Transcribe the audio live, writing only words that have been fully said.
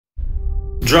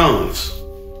Drones.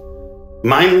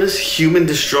 Mindless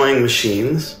human-destroying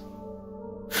machines?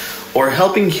 Or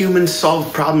helping humans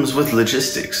solve problems with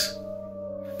logistics?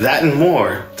 That and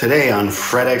more today on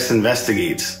FredX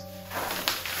Investigates.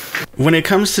 When it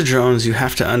comes to drones, you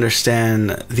have to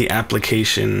understand the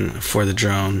application for the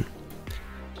drone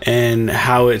and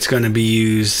how it's going to be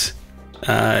used.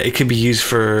 It could be used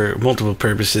for multiple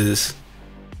purposes.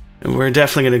 We're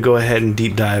definitely going to go ahead and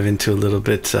deep dive into a little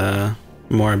bit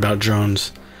more about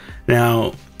drones.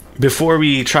 Now, before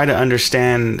we try to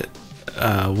understand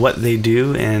what they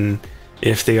do and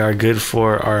if they are good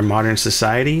for our modern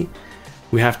society,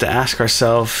 we have to ask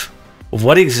ourselves,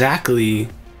 what exactly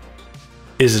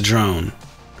is a drone?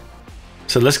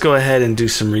 So let's go ahead and do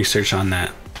some research on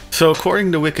that. So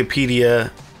according to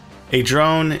Wikipedia, a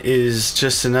drone is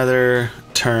just another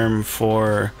term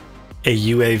for a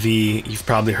UAV. You've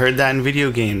probably heard that in video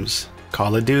games.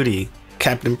 Call of Duty.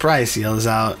 Captain Price yells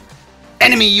out,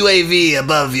 "Enemy UAV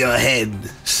above your head."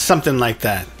 Something like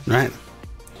that, right?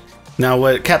 Now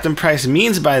what Captain Price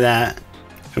means by that,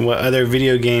 and what other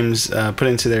video games put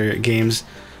into their games,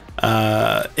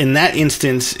 in that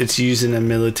instance, it's used in a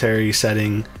military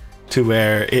setting to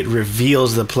where it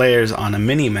reveals the players on a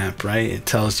mini-map, right? It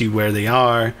tells you where they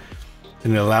are,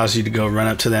 and it allows you to go run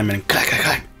up to them and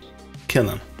kill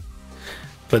them.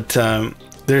 But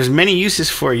there's many uses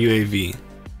for UAV,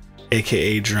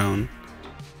 aka drone.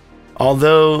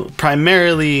 Although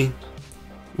primarily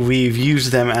we've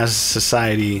used them as a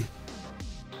society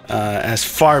as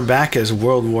far back as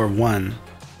World War I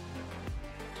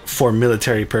for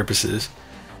military purposes.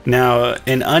 Now,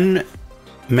 an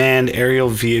unmanned aerial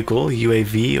vehicle,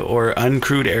 UAV, or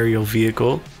uncrewed aerial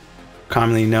vehicle,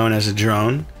 commonly known as a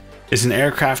drone, is an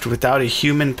aircraft without a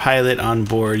human pilot on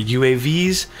board.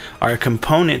 UAVs are a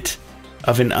component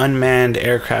of an unmanned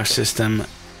aircraft system,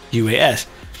 UAS,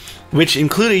 which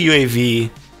include a UAV,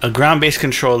 a ground-based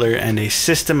controller, and a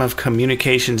system of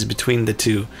communications between the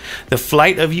two. The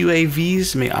flight of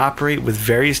UAVs may operate with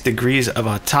various degrees of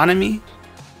autonomy,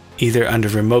 either under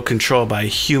remote control by a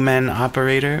human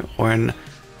operator or an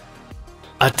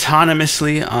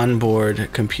autonomously onboard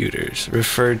computers,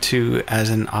 referred to as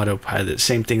an autopilot.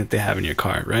 Same thing that they have in your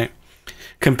car, right?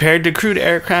 Compared to crewed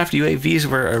aircraft, UAVs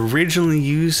were originally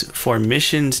used for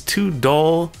missions too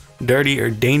dull, dirty, or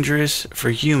dangerous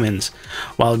for humans.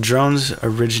 While drones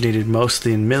originated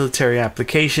mostly in military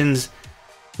applications,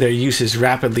 their use is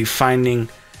rapidly finding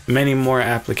many more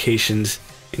applications,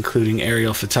 including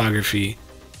aerial photography,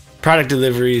 product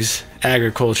deliveries,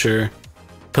 agriculture,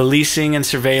 policing and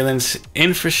surveillance,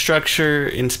 infrastructure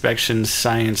inspections,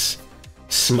 science,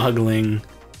 smuggling,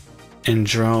 and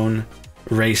drone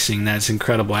racing. That's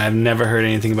incredible. I have never heard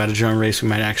anything about a drone race. We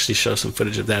might actually show some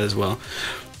footage of that as well.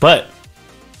 But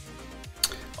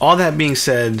all that being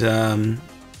said,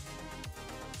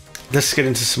 let's get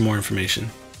into some more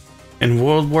information. In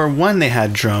World War I, they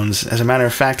had drones. As a matter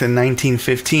of fact, in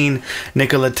 1915,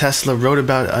 Nikola Tesla wrote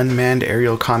about unmanned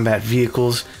aerial combat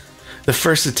vehicles. The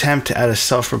first attempt at a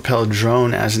self-propelled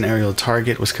drone as an aerial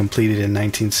target was completed in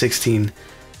 1916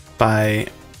 by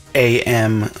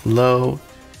A.M. Lowe.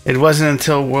 It wasn't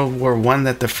until World War I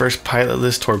that the first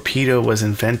pilotless torpedo was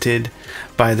invented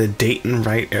by the Dayton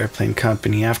Wright Airplane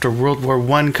Company. After World War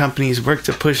I, companies worked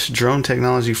to push drone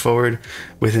technology forward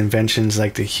with inventions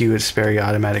like the Hewitt-Sperry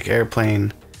automatic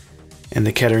airplane and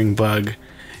the Kettering Bug,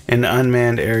 an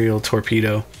unmanned aerial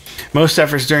torpedo. Most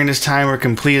efforts during this time were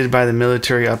completed by the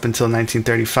military up until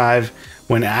 1935,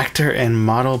 when actor and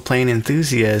model plane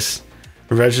enthusiast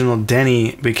Reginald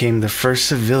Denny became the first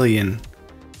civilian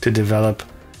to develop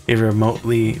a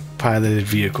remotely piloted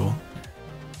vehicle.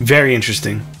 Very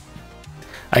interesting.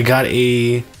 I got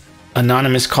a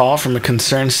anonymous call from a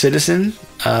concerned citizen.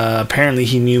 Apparently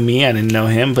he knew me. I didn't know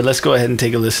him, but let's go ahead and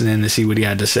take a listen in to see what he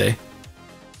had to say.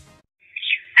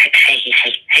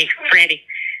 Hey, Freddy.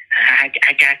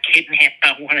 I got kidnapped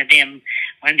by one of them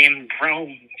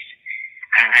drones.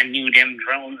 I knew them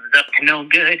drones was up to no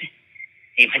good.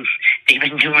 They've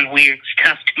been doing weird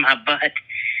stuff to my butt.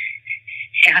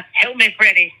 Help me,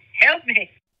 Freddy. Help me.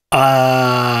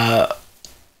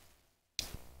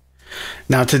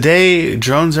 Now today,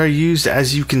 drones are used,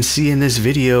 as you can see in this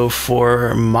video,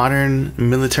 for modern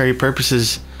military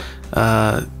purposes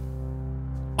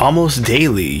almost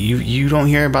daily. You don't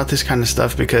hear about this kind of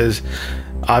stuff because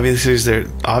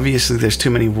obviously there's too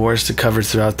many wars to cover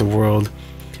throughout the world.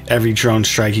 Every drone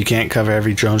strike, you can't cover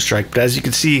every drone strike, but as you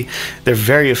can see, they're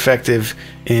very effective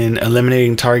in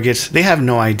eliminating targets. They have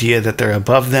no idea that they're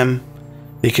above them.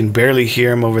 They can barely hear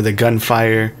them over the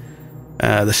gunfire,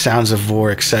 the sounds of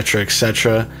war, etc.,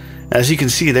 etc. As you can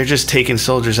see, they're just taking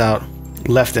soldiers out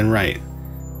left and right.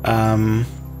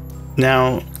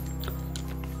 Now,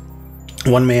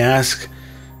 one may ask,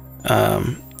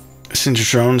 since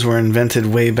drones were invented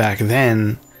way back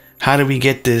then, how do we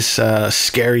get this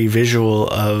scary visual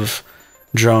of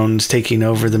drones taking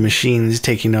over the machines,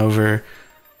 taking over,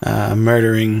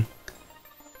 murdering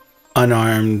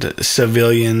unarmed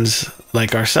civilians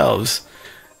like ourselves?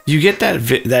 You get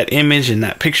that image and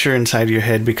that picture inside your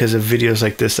head because of videos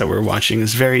like this that we're watching.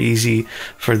 It's very easy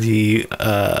for the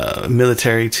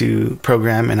military to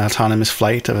program an autonomous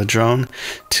flight of a drone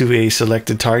to a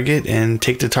selected target and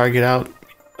take the target out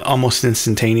almost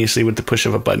instantaneously with the push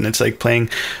of a button. It's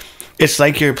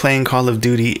like you're playing Call of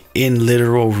Duty in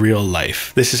literal real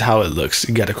life. This is how it looks.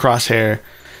 You got a crosshair,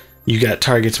 you got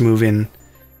targets moving.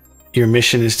 Your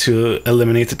mission is to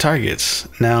eliminate the targets.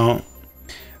 Now,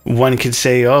 one could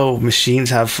say, oh, machines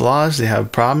have flaws, they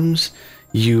have problems.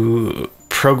 You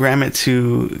program it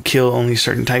to kill only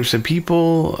certain types of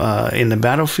people in the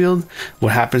battlefield.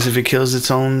 What happens if it kills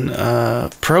its own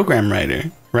program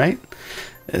writer, right?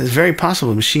 It's very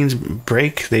possible. Machines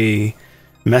break, they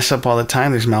mess up all the time,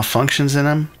 there's malfunctions in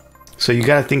them. So you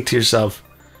got to think to yourself,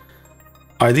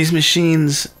 are these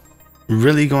machines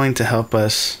really going to help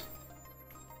us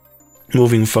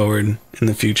moving forward in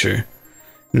the future?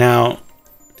 Now,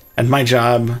 at my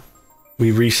job,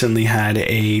 we recently had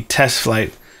a test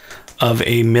flight of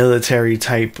a military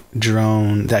type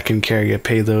drone that can carry a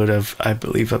payload of, I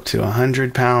believe, up to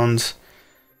 100 pounds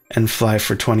and fly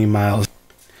for 20 miles.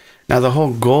 Now, the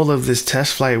whole goal of this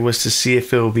test flight was to see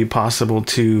if it would be possible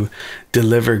to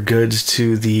deliver goods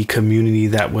to the community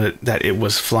that it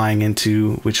was flying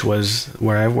into, which was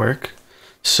where I work.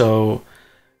 So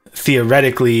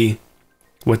theoretically,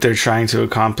 what they're trying to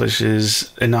accomplish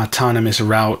is an autonomous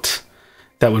route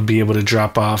that would be able to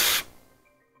drop off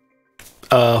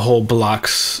a whole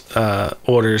block's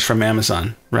orders from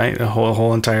Amazon, right? A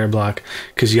whole entire block.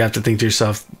 Because you have to think to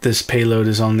yourself, this payload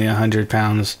is only 100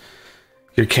 pounds.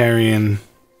 You're carrying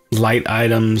light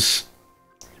items,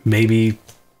 maybe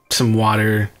some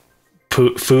water.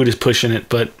 Food is pushing it,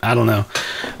 but I don't know.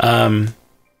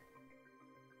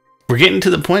 We're getting to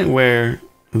the point where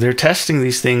they're testing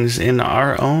these things in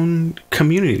our own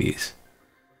communities.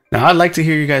 Now, I'd like to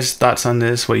hear you guys' thoughts on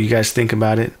this, what you guys think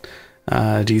about it.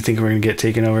 Do you think we're going to get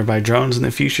taken over by drones in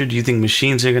the future? Do you think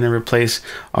machines are going to replace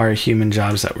our human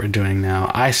jobs that we're doing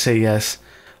now? I say yes.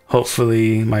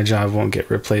 Hopefully, my job won't get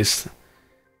replaced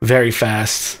very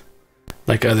fast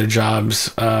like other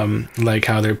jobs, like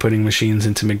how they're putting machines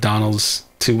into McDonald's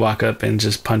to walk up and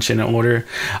just punch in an order.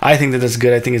 I think that that's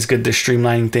good. I think it's good they're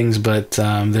streamlining things, but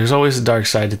there's always a dark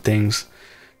side to things.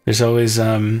 There's always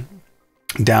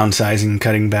downsizing,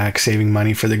 cutting back, saving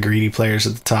money for the greedy players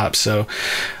at the top. So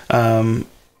I'm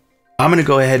going to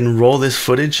go ahead and roll this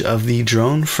footage of the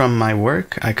drone from my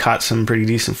work. I caught some pretty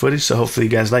decent footage, so hopefully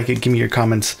you guys like it. Give me your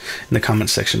comments in the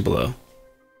comments section below.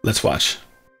 Let's watch.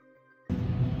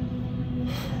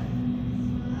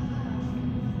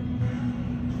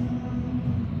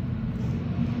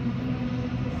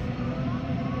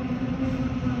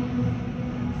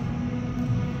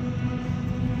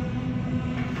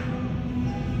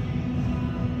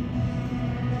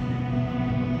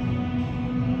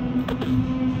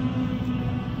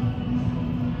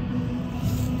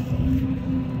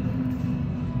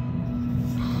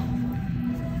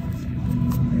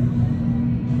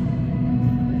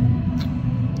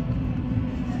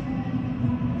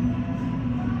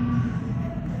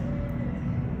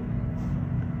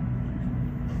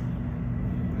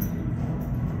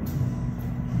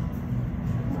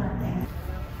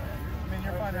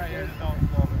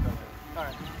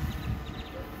 Alright.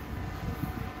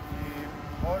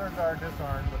 The motors are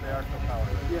disarmed, but they are still powered.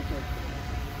 Yes, sir.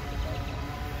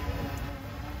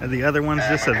 Are the other ones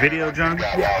just a video, John?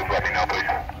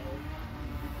 Yeah.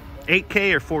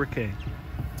 8K or 4K?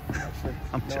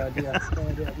 I'm no idea.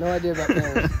 No idea about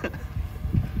cameras.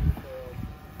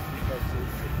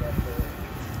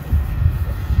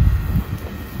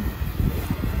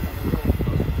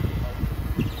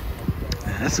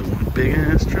 That's a one big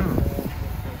ass drone.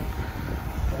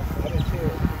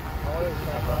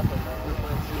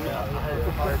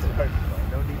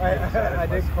 I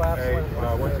did clap. Hey,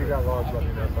 once you got logs, let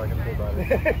me know so I can pull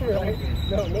that. Right?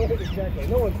 No, exactly.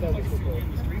 No one's done this before.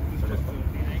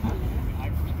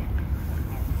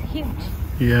 Huge.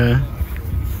 Yeah.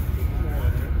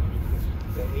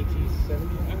 The AT-70?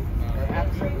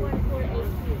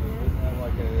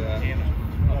 Like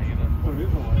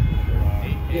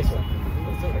yes, sir.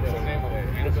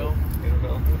 Annabelle?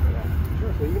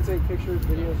 Sure, so you can take pictures,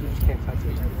 videos, you just can't touch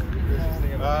it.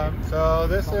 So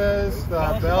this is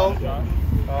the Bell.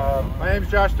 My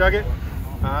name's Josh Duggett.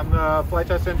 I'm the flight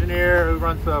test engineer who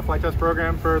runs the flight test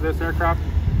program for this aircraft.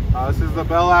 This is the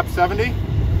Bell Lab 70,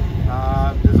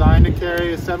 designed to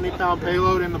carry a 70-pound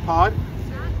payload in the pod.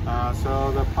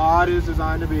 So the pod is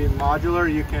designed to be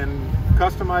modular. You can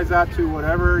customize that to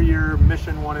whatever your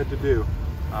mission wanted to do.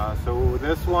 So with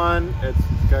this one, it's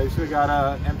basically got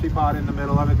an empty pod in the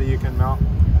middle of it that you can mount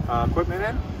equipment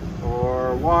in,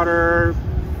 or water,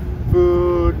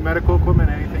 food, medical equipment,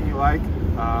 anything you like.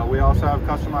 We also have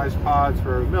customized pods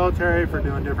for military, for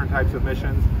doing different types of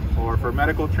missions, or for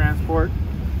medical transport.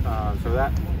 So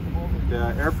that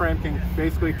the airframe can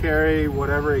basically carry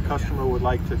whatever a customer would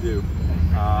like to do.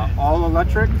 All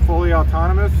electric, fully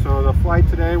autonomous. So the flight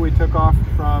today, we took off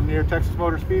from near Texas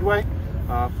Motor Speedway,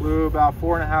 flew about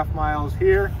 4.5 miles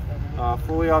here,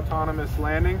 fully autonomous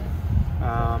landing.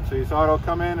 So you saw it'll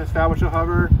come in, establish a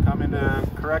hover, come in to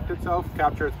correct itself,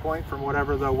 capture its point from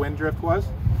whatever the wind drift was,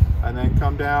 and then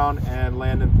come down and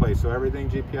land in place. So everything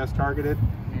GPS targeted,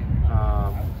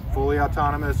 fully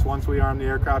autonomous. Once we arm the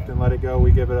aircraft and let it go,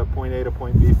 we give it a point A to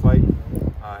point B flight,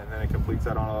 and then it completes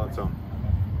that on all its own.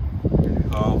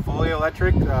 So fully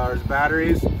electric, there's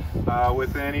batteries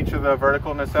within each of the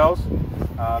vertical nacelles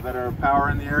that are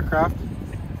powering the aircraft.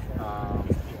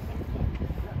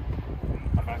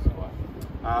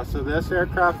 So this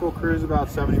aircraft will cruise about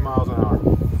 70 miles an hour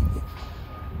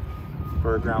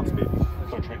for ground speed.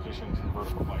 So transition to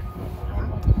vertical flight.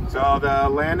 So the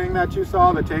landing that you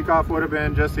saw, the takeoff would have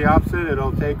been just the opposite.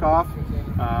 It'll take off.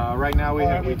 Right now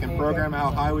we can program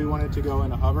how high we want it to go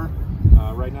in a hover.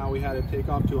 Right now we had it take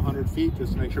off to 100 feet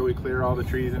just to make sure we clear all the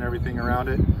trees and everything around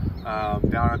it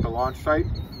down at the launch site.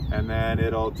 And then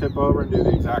it'll tip over and do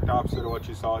the exact opposite of what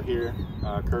you saw here,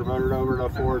 curve it over to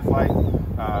forward flight.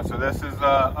 So this is the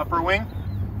upper wing,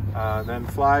 then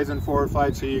flies in forward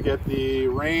flight, so you get the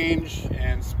range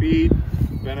and speed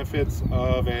benefits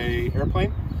of a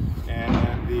airplane, and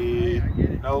then the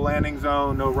no landing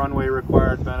zone, no runway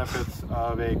required benefits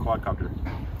of a quadcopter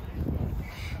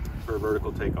for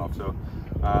vertical takeoff. So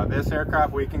this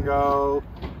aircraft, we can go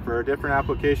for different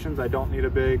applications. I don't need a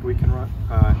big, we can run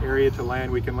area to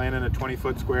land. We can land in a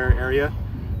 20-foot square area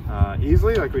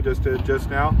easily, like we just did just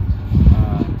now.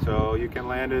 So you can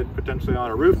land it potentially on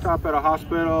a rooftop at a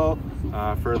hospital.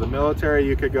 For the military,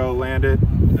 you could go land it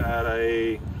at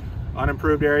a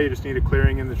unimproved area. You just need a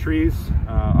clearing in the trees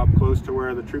up close to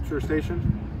where the troops are stationed,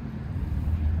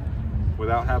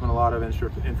 without having a lot of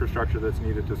infrastructure that's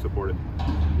needed to support it.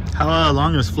 How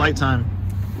long is flight time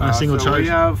on a single charge? We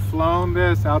have flown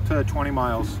this out to 20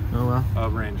 miles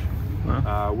of range.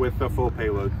 Wow. With the full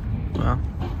payload. Wow.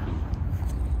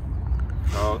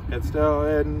 So it's still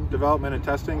in development and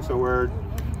testing, so we're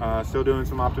still doing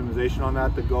some optimization on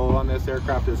that. The goal on this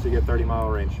aircraft is to get 30-mile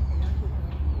range.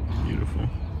 Beautiful.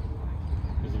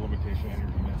 There's a limitation on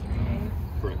your commencement.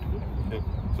 Correct. Yep.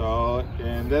 So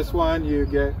in this one, you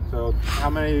get how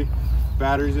many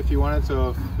batteries if you wanted. So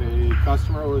if the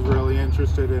customer was really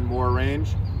interested in more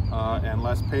range and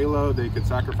less payload, they could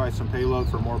sacrifice some payload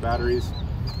for more batteries.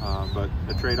 But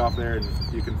a trade-off there,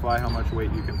 and you can fly how much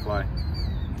weight you can fly.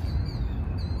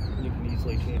 You can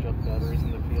easily change up batteries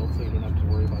in the field, so you don't have to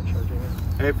worry about charging it.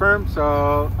 Hey, firm.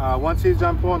 So once he's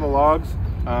done pulling the logs,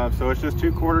 so it's just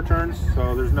 2 quarter turns.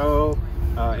 So there's no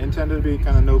intended to be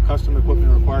no custom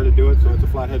equipment required to do it. So it's a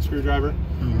flathead screwdriver.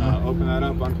 Open that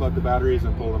up, unplug the batteries,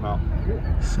 and pull them out.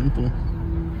 Simple.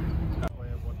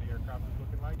 What the aircraft is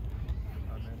looking like.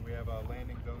 And then we have a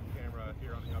landing zone camera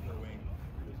here on the upper wing,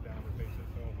 just down the faces.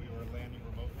 So if we were landing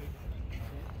remotely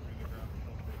through the ground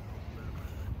control station.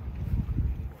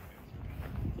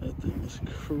 That thing is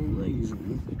crazy.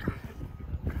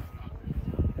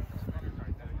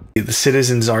 The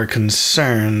citizens are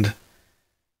concerned.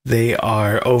 They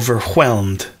are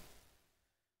overwhelmed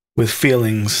with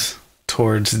feelings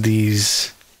towards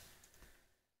these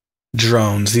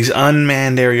drones, these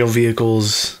unmanned aerial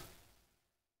vehicles.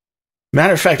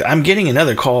 Matter of fact, I'm getting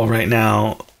another call right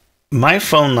now. My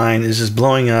phone line is just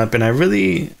blowing up, and I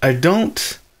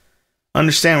don't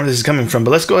understand where this is coming from. But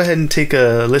let's go ahead and take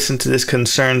a listen to this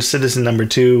concerned citizen number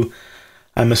 2.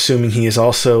 I'm assuming he is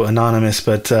also anonymous,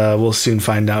 but we'll soon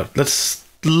find out. Let's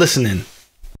listen in.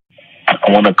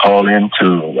 I want to call in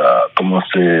to, como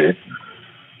se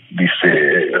dice,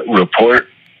 report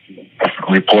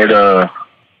the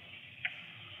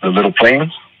little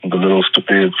planes, the little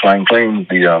stupid flying planes,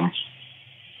 the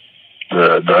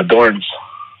adorns.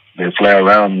 They fly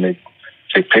around and they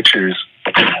take pictures.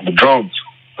 The drones,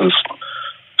 those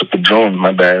stupid drones,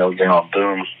 my bad, I was getting all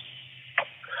dumb.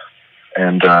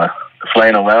 And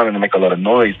flying around, and they make a lot of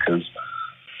noise because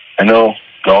I know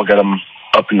they all got them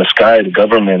up in the sky, the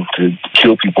government, to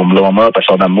kill people and blow them up. I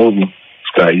saw that movie.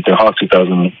 It's Ethan Hawke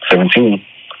 2017,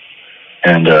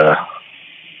 and I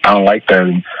don't like that.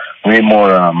 We need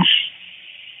more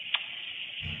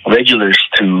regulars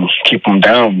to keep them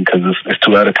down because it's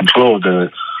too out of control.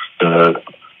 The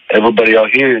everybody out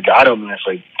here got them, and it's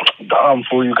like, damn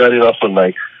fool, you got it off of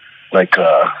like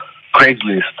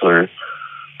Craigslist or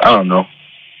I don't know,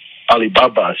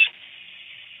 Alibaba's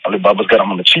got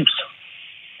them on the cheaps,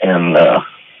 and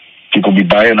people be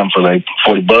buying them for like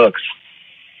 $40.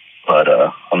 But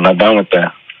I'm not down with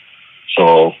that.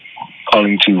 So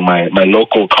calling to my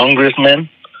local congressman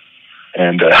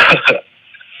and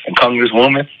and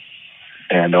congresswoman,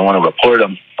 and I want to report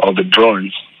them all the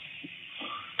drones.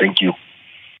 Thank you.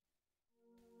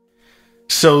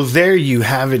 So there you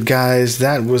have it, guys.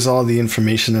 That was all the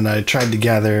information that I tried to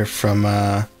gather from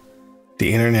the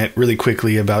internet really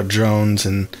quickly about drones,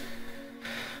 and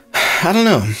I don't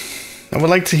know. I would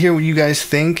like to hear what you guys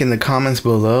think in the comments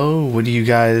below. What do you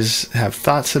guys have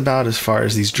thoughts about as far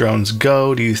as these drones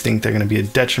go? Do you think they're going to be a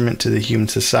detriment to the human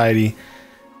society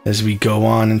as we go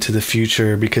on into the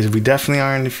future? Because we definitely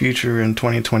are in the future in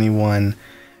 2021.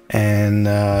 And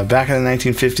back in the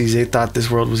 1950s, they thought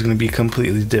this world was going to be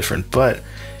completely different. But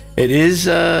it is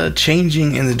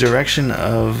changing in the direction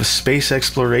of space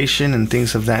exploration and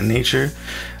things of that nature.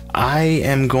 I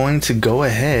am going to go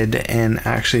ahead and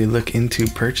actually look into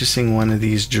purchasing one of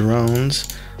these drones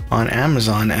on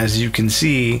Amazon. As you can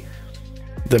see,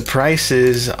 the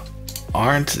prices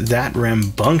aren't that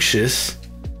rambunctious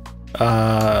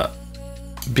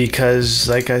because,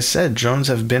 like I said, drones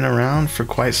have been around for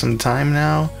quite some time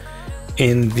now.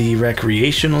 In the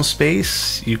recreational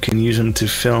space, you can use them to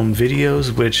film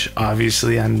videos, which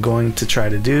obviously I'm going to try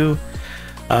to do.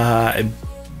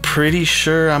 Pretty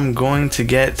sure I'm going to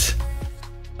get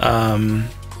a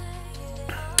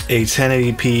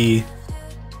 1080p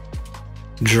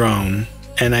drone,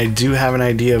 and I do have an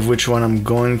idea of which one I'm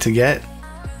going to get.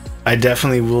 I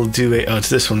definitely will do a, oh, it's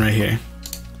this one right here.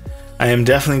 I am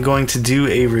definitely going to do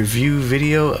a review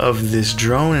video of this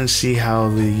drone and see how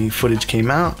the footage came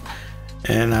out,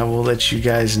 and I will let you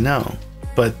guys know.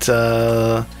 But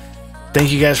thank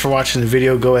you guys for watching the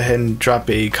video. Go ahead and drop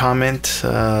a comment,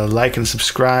 like and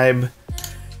subscribe.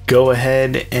 Go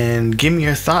ahead and give me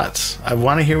your thoughts. I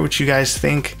want to hear what you guys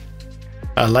think.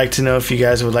 I'd like to know if you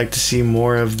guys would like to see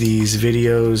more of these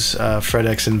videos,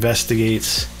 FredX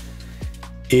Investigates.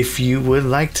 If you would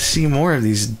like to see more of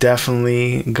these,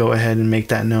 definitely go ahead and make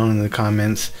that known in the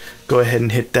comments. Go ahead and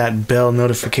hit that bell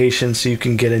notification so you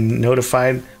can get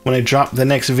notified when I drop the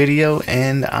next video.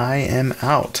 And I am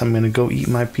out. I'm going to go eat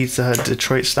my Pizza Hut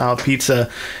Detroit style pizza.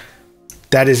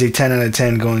 That is a 10 out of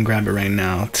 10. Go and grab it right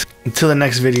now. Until the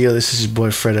next video, this is your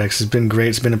boy FredX. It's been great.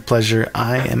 It's been a pleasure.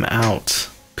 I am out.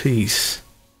 Peace.